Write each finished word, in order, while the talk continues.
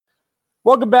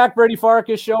Welcome back, Brady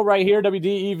Farkas Show right here,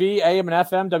 WDEV, AM and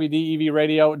FM,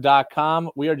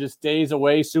 WDEVradio.com. We are just days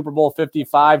away, Super Bowl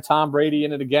 55, Tom Brady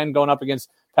in it again, going up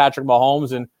against Patrick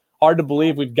Mahomes, and hard to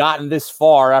believe we've gotten this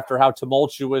far after how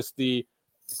tumultuous the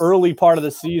early part of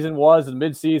the season was, and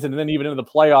midseason, and then even into the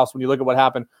playoffs when you look at what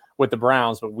happened with the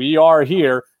Browns. But we are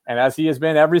here, and as he has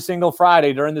been every single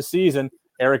Friday during the season,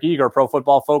 Eric Eager, Pro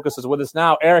Football Focus, is with us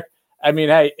now. Eric, I mean,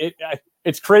 hey,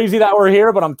 it's crazy that we're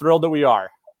here, but I'm thrilled that we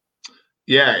are.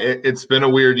 Yeah, it's been a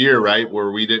weird year, right?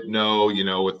 Where we didn't know,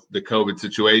 with the COVID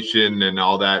situation and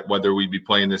all that, whether we'd be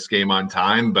playing this game on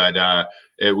time. But I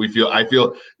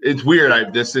feel it's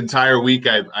weird. This entire week,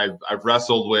 I've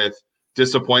wrestled with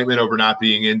disappointment over not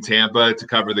being in Tampa to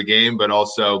cover the game, but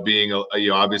also being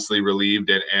obviously relieved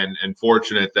and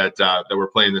fortunate that we're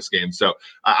playing this game. So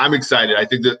I'm excited.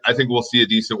 I think we'll see a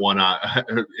decent one.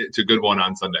 It's a good one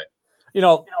on Sunday.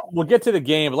 We'll get to the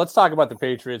game, but let's talk about the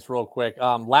Patriots real quick.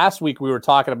 Last week, we were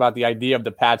talking about the idea of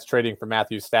the Pats trading for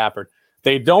Matthew Stafford.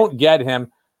 They don't get him.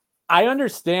 I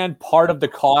understand part of the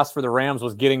cost for the Rams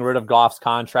was getting rid of Goff's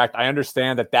contract. I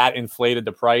understand that inflated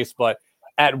the price, but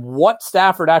at what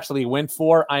Stafford actually went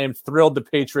for, I am thrilled the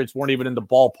Patriots weren't even in the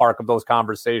ballpark of those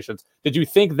conversations. Did you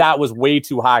think that was way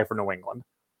too high for New England?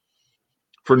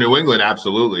 For New England,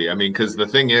 absolutely. I mean, because the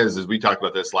thing is we talked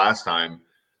about this last time,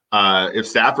 if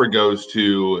Stafford goes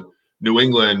to New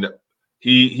England,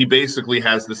 he basically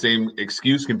has the same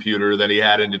excuse computer that he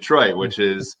had in Detroit, which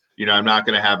is, I'm not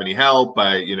going to have any help.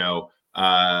 You don't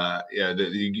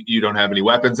have any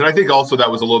weapons. And I think also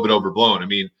that was a little bit overblown. I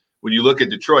mean, when you look at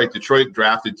Detroit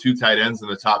drafted 2 tight ends in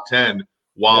the top 10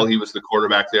 while he was the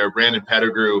quarterback there. Brandon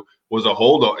Pettigrew was a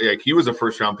holdout. He was a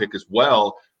first-round pick as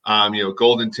well.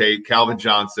 Golden Tate, Calvin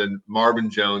Johnson,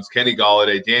 Marvin Jones, Kenny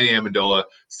Golladay, Danny Amendola.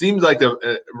 Seemed like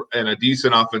a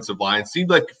decent offensive line. Seemed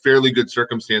like fairly good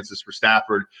circumstances for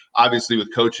Stafford. Obviously,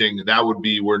 with coaching, that would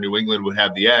be where New England would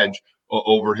have the edge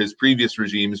over his previous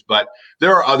regimes. But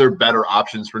there are other better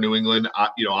options for New England.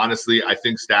 Honestly, I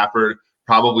think Stafford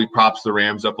probably props the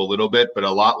Rams up a little bit, but a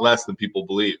lot less than people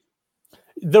believe.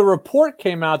 The report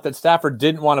came out that Stafford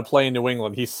didn't want to play in New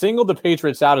England. He singled the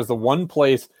Patriots out as the one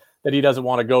place that he doesn't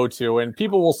want to go to. And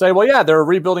people will say, well, yeah, they're a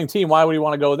rebuilding team. Why would he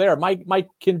want to go there? My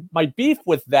beef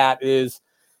with that is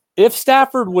if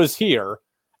Stafford was here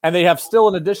and they have still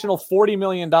an additional $40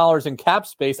 million in cap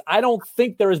space, I don't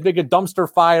think they're as big a dumpster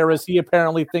fire as he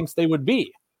apparently thinks they would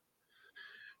be.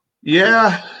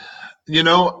 Yeah.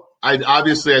 I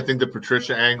think the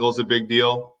Patricia angle is a big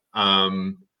deal.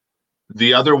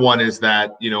 The other one is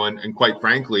that, and quite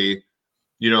frankly,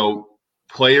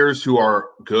 players who are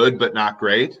good but not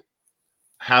great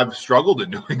have struggled in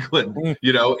New England.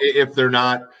 If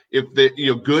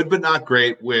they're good but not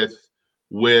great with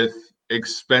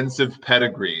expensive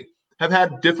pedigree, have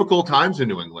had difficult times in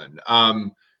New England.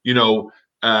 You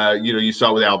saw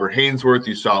it with Albert Haynesworth,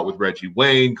 you saw it with Reggie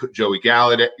Wayne, Joey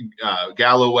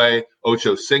Galloway,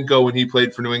 Ocho Cinco when he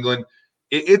played for New England.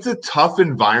 It's a tough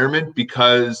environment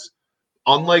because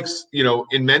unlike,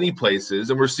 in many places,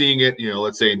 and we're seeing it,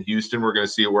 let's say in Houston, we're going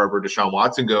to see it wherever Deshaun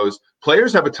Watson goes,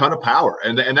 players have a ton of power,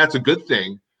 and that's a good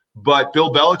thing. But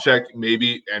Bill Belichick,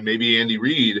 maybe Andy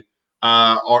Reid,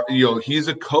 he's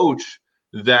a coach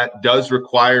that does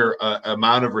require an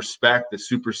amount of respect that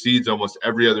supersedes almost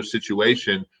every other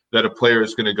situation that a player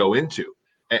is going to go into.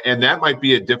 And that might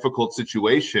be a difficult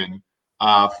situation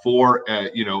for a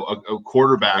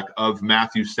quarterback of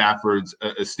Matthew Stafford's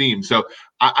esteem. So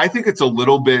I think it's a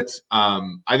little bit.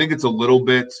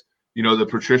 The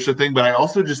Patricia thing, but I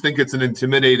also just think it's an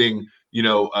intimidating,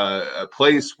 a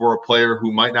place for a player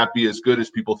who might not be as good as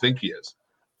people think he is.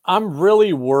 I'm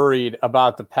really worried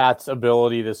about the Pats'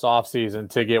 ability this offseason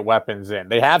to get weapons in.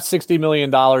 They have $60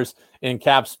 million in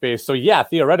cap space. So, yeah,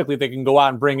 theoretically, they can go out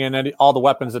and bring in all the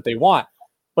weapons that they want.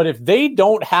 But if they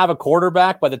don't have a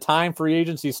quarterback by the time free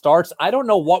agency starts, I don't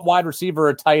know what wide receiver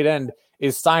or tight end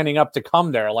is signing up to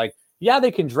come there. Like, yeah,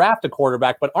 they can draft a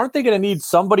quarterback, but aren't they going to need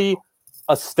somebody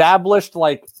established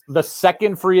like the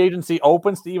second free agency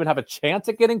opens to even have a chance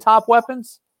at getting top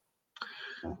weapons?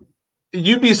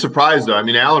 You'd be surprised, though. I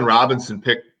mean, Allen Robinson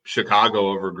picked Chicago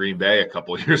over Green Bay a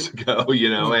couple of years ago,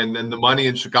 and the money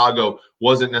in Chicago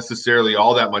wasn't necessarily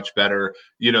all that much better.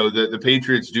 The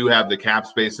Patriots do have the cap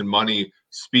space, and money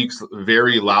speaks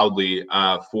very loudly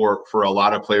for a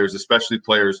lot of players, especially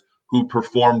players who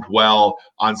performed well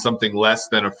on something less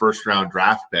than a first-round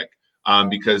draft pick,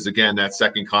 because, again, that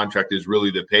second contract is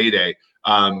really the payday.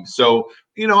 So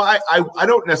I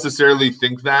don't necessarily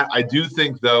think that. I do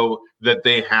think, though, that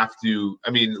they have to. I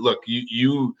mean, look,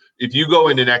 if you go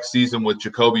into next season with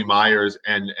Jacoby Myers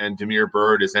and Damiere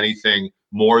Byrd as anything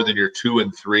more than your 2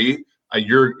 and 3,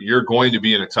 you're going to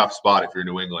be in a tough spot if you're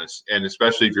New England, and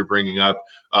especially if you're bringing up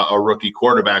a rookie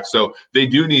quarterback. So they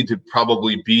do need to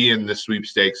probably be in the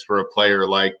sweepstakes for a player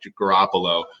like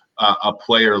Garoppolo, a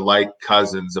player like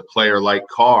Cousins, a player like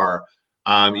Carr,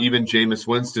 even Jameis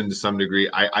Winston to some degree.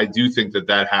 I do think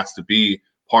that has to be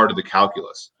part of the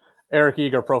calculus. Eric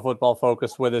Eager, Pro Football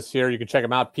Focus, with us here. You can check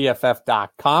him out,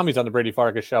 PFF.com. He's on the Brady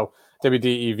Farkas Show,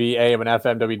 WDEV, AM and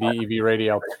FM, WDEV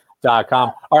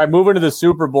Radio.com. All right, moving to the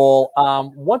Super Bowl.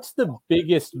 What's the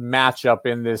biggest matchup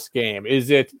in this game? Is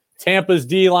it Tampa's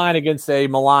D-line against a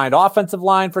maligned offensive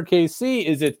line for KC?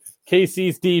 Is it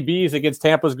KC's DBs against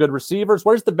Tampa's good receivers?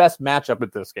 Where's the best matchup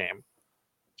at this game?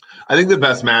 I think the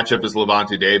best matchup is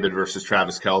Levante David versus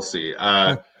Travis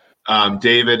Kelce.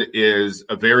 David is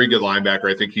a very good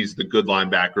linebacker. I think he's the good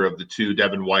linebacker of the two.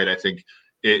 Devin White, I think,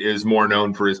 is more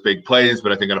known for his big plays,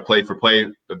 but I think on a play-for-play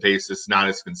basis, not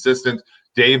as consistent.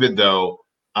 David, though,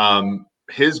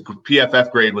 his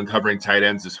PFF grade when covering tight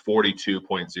ends is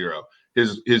 42.0.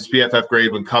 His PFF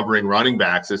grade when covering running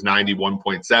backs is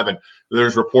 91.7.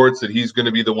 There's reports that he's going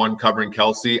to be the one covering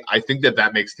Kelce. I think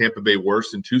that makes Tampa Bay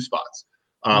worse in two spots,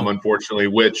 unfortunately,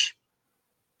 which –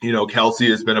 Kelce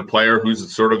has been a player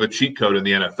who's sort of a cheat code in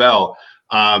the NFL.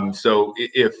 So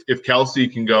if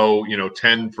Kelce can go,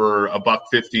 10 for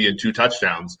 $150 and 2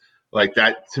 touchdowns, like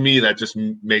that, to me, that just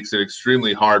makes it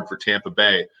extremely hard for Tampa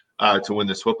Bay to win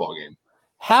this football game.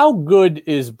 How good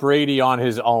is Brady on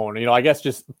his own? I guess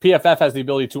just PFF has the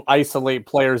ability to isolate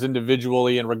players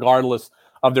individually and regardless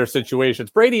of their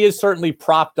situations. Brady is certainly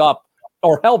propped up,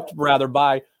 or helped rather,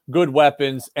 by good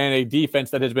weapons and a defense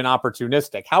that has been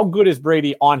opportunistic. How good is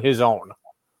Brady on his own?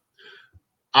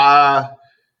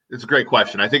 It's a great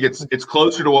question. I think it's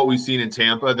closer to what we've seen in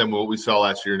Tampa than what we saw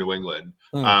last year in New England.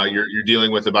 You're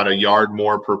dealing with about a yard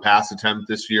more per pass attempt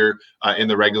this year in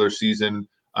the regular season.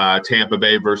 Tampa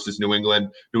Bay versus New England.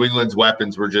 New England's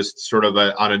weapons were just sort of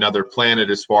on another planet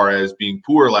as far as being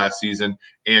poor last season.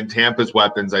 And Tampa's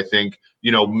weapons, I think,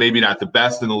 maybe not the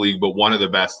best in the league, but one of the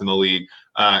best in the league,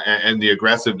 and the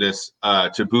aggressiveness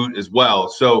to boot as well.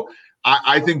 So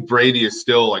I think Brady is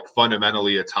still like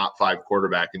fundamentally a top 5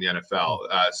 quarterback in the NFL.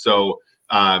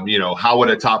 How would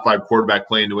a top 5 quarterback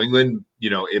play in New England?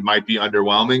 It might be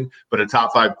underwhelming, but a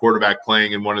top 5 quarterback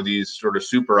playing in one of these sort of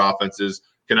super offenses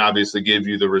can obviously give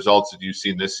you the results that you've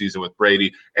seen this season with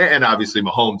Brady and obviously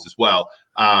Mahomes as well.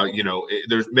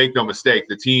 There's make no mistake,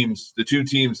 the two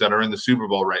teams that are in the Super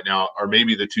Bowl right now are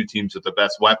maybe the two teams with the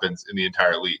best weapons in the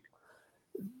entire league.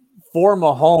 For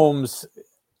Mahomes,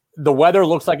 the weather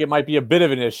looks like it might be a bit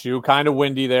of an issue, kind of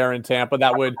windy there in Tampa.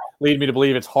 That would lead me to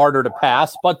believe it's harder to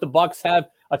pass, but the Bucs have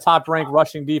a top-ranked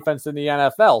rushing defense in the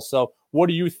NFL. So what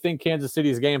do you think Kansas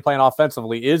City's game plan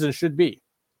offensively is and should be?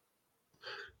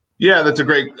 Yeah, that's a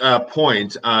great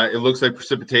point. It looks like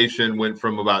precipitation went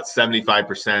from about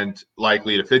 75%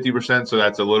 likely to 50%, so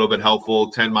that's a little bit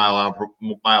helpful. 10 mile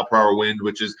per hour wind,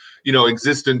 which is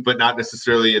existent, but not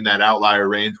necessarily in that outlier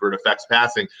range where it affects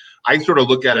passing. I sort of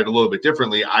look at it a little bit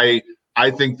differently. I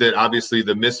think that obviously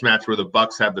the mismatch where the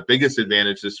Bucs have the biggest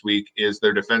advantage this week is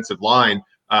their defensive line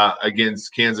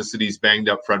against Kansas City's banged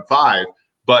up front 5.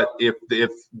 But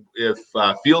if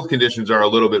field conditions are a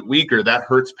little bit weaker, that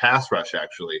hurts pass rush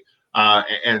actually.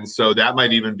 And so that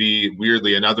might even be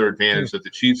weirdly another advantage that the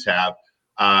Chiefs have,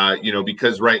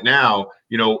 because right now,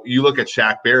 you look at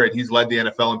Shaq Barrett, he's led the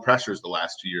NFL in pressures the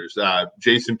last 2 years.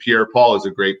 Jason Pierre-Paul is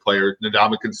a great player.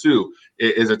 Ndamukong Suh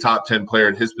is a top 10 player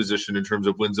in his position in terms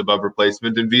of wins above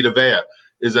replacement. And Vita Vea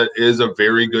is a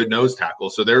very good nose tackle.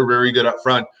 So they're very good up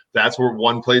front. That's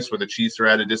one place where the Chiefs are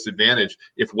at a disadvantage.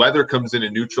 If weather comes in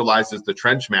and neutralizes the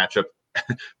trench matchup,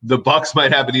 the Bucs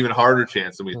might have an even harder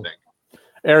chance than we think.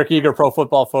 Eric Eager, Pro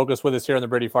Football Focus, with us here on the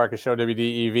Brady Farkas Show,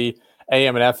 WDEV,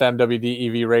 AM and FM,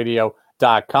 WDEV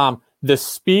Radio.com. The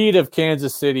speed of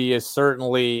Kansas City is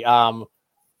certainly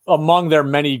among their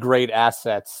many great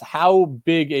assets. How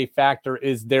big a factor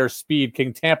is their speed?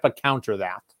 Can Tampa counter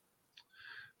that?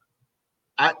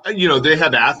 They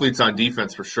have athletes on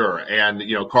defense for sure. And,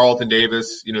 Carlton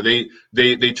Davis,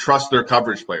 they trust their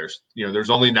coverage players. There's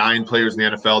only 9 players in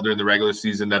the NFL during the regular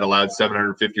season that allowed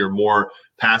 750 or more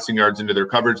passing yards into their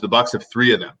coverage. The Bucs have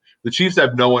 3 of them. The Chiefs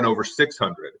have no one over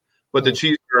 600, but the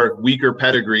Chiefs are weaker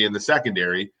pedigree in the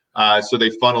secondary. So they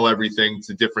funnel everything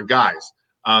to different guys.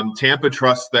 Tampa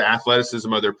trusts the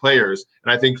athleticism of their players.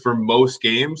 And I think for most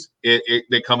games,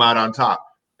 they come out on top.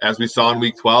 As we saw in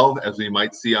week 12, as we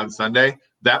might see on Sunday,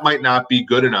 that might not be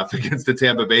good enough against the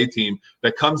Tampa Bay team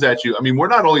that comes at you. I mean, we're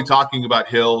not only talking about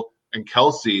Hill and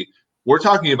Kelce, we're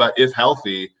talking about, if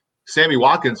healthy, Sammy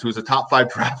Watkins, who was a top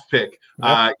 5 draft pick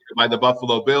by the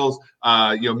Buffalo Bills.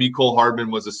 Mecole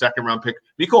Hardman was a second-round pick.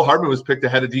 Mecole Hardman was picked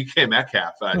ahead of DK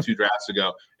Metcalf 2 drafts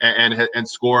ago and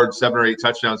scored 7 or 8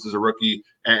 touchdowns as a rookie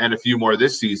and a few more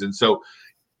this season. So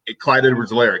Clyde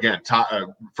Edwards-Helaire, again,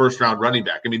 first-round running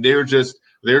back. I mean, they're just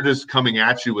coming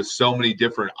at you with so many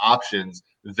different options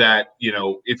that,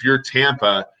 if you're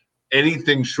Tampa,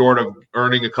 anything short of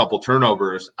earning a couple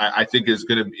turnovers, I think is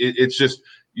going to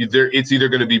 – it's either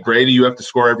going to be Brady, you have to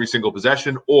score every single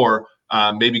possession, or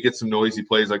maybe get some noisy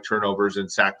plays like turnovers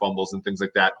and sack fumbles and things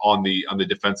like that on the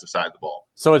defensive side of the ball.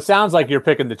 So it sounds like you're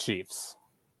picking the Chiefs.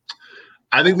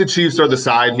 I think the Chiefs are the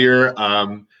side here.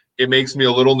 It makes me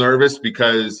a little nervous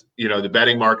because, the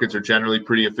betting markets are generally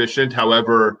pretty efficient.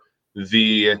 However,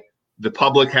 the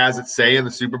public has its say in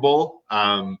the Super Bowl.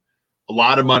 A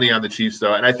lot of money on the Chiefs,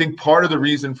 though. And I think part of the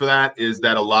reason for that is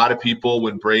that a lot of people,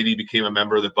 when Brady became a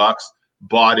member of the Bucs,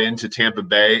 bought into Tampa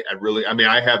Bay.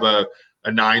 I have a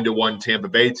 9-1 Tampa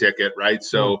Bay ticket, right?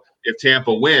 So if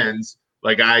Tampa wins,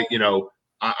 I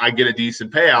get a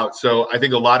decent payout. So I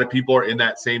think a lot of people are in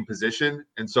that same position.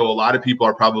 And so a lot of people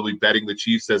are probably betting the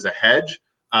Chiefs as a hedge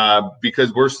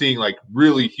because we're seeing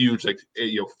really huge,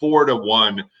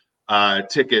 4-1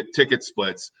 ticket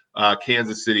splits,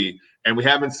 Kansas City. And we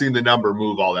haven't seen the number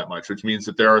move all that much, which means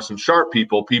that there are some sharp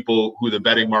people who the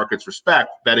betting markets respect,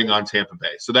 betting on Tampa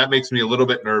Bay. So that makes me a little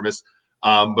bit nervous.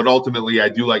 But ultimately, I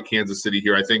do like Kansas City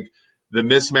here. I think the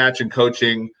mismatch in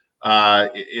coaching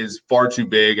is far too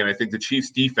big. And I think the Chiefs'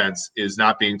 defense is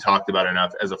not being talked about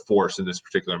enough as a force in this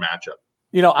particular matchup.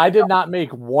 I did not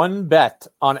make one bet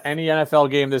on any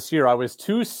NFL game this year. I was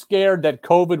too scared that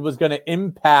COVID was going to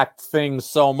impact things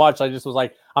so much. I just was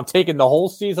like, I'm taking the whole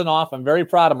season off. I'm very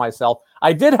proud of myself.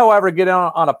 I did, however, get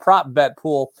on a prop bet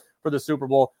pool for the Super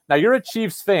Bowl. Now, you're a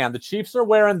Chiefs fan. The Chiefs are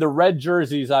wearing the red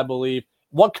jerseys, I believe.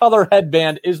 What color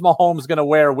headband is Mahomes going to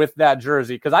wear with that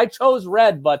jersey? Because I chose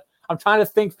red, but I'm trying to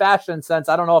think fashion sense.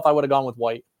 I don't know if I would have gone with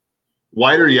white.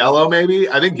 White or yellow, maybe?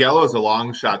 I think yellow is a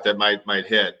long shot that might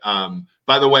hit.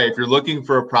 By the way, if you're looking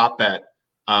for a prop bet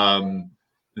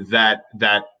that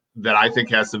I think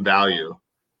has some value,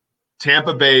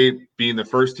 Tampa Bay being the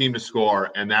first team to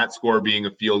score and that score being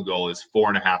a field goal is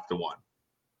 4.5 to 1.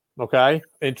 Okay,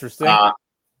 interesting.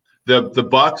 The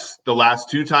Bucs, the last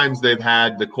 2 times they've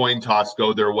had the coin toss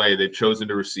go their way, they've chosen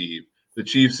to receive. The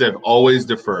Chiefs have always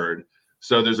deferred.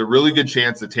 So there's a really good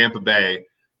chance that Tampa Bay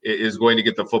is going to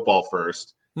get the football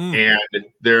first. And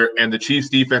the Chiefs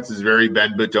defense is very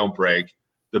bend but don't break.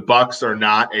 The Bucs are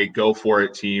not a go for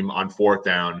it team on 4th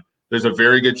down. There's a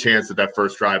very good chance that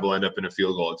first drive will end up in a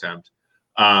field goal attempt.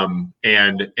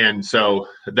 And so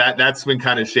that's been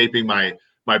kind of shaping my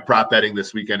prop betting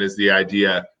this weekend, is the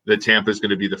idea that Tampa is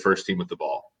going to be the first team with the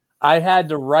ball. I had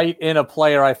to write in a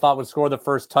player I thought would score the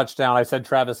first touchdown. I said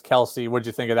Travis Kelce. What'd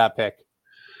you think of that pick?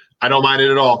 I don't mind it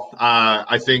at all.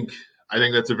 I think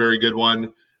that's a very good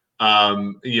one.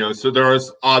 So there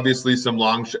is obviously some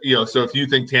long, so if you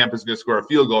think Tampa's going to score a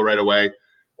field goal right away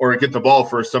or get the ball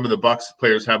first, some of the Bucs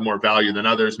players have more value than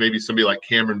others. Maybe somebody like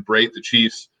Cameron Brate, the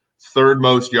Chiefs, 3rd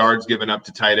most yards given up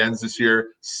to tight ends this year,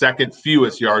 2nd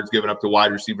fewest yards given up to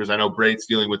wide receivers. I know Brate's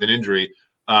dealing with an injury,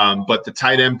 but the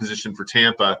tight end position for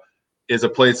Tampa is a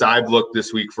place I've looked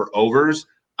this week for overs.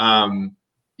 And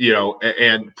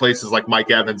places like Mike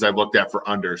Evans I've looked at for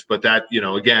unders. But that,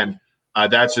 again,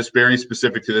 that's just very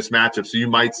specific to this matchup. So you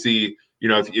might see,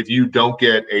 if you don't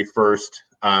get a first,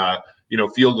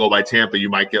 field goal by Tampa, you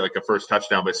might get a first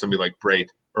touchdown by somebody like Brate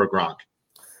or Gronk.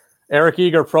 Eric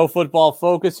Eager, Pro Football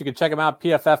Focus. You can check him out,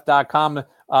 pff.com.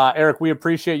 Eric, we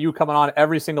appreciate you coming on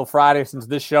every single Friday since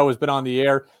this show has been on the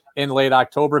air in late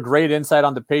October. Great insight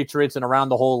on the Patriots and around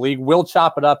the whole league. We'll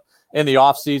chop it up in the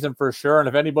offseason for sure. And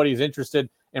if anybody's interested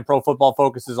in Pro Football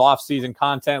Focus's offseason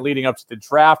content leading up to the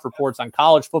draft, reports on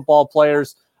college football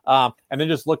players, and then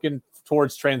just looking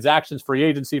towards transactions, free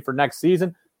agency for next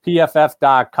season,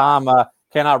 pff.com.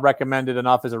 Cannot recommend it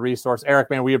enough as a resource. Eric,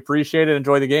 man, we appreciate it.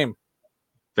 Enjoy the game.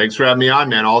 Thanks for having me on,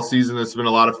 man. All season, this has been a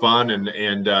lot of fun, and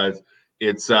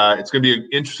it's going to be an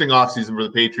interesting offseason for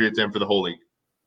the Patriots and for the whole league.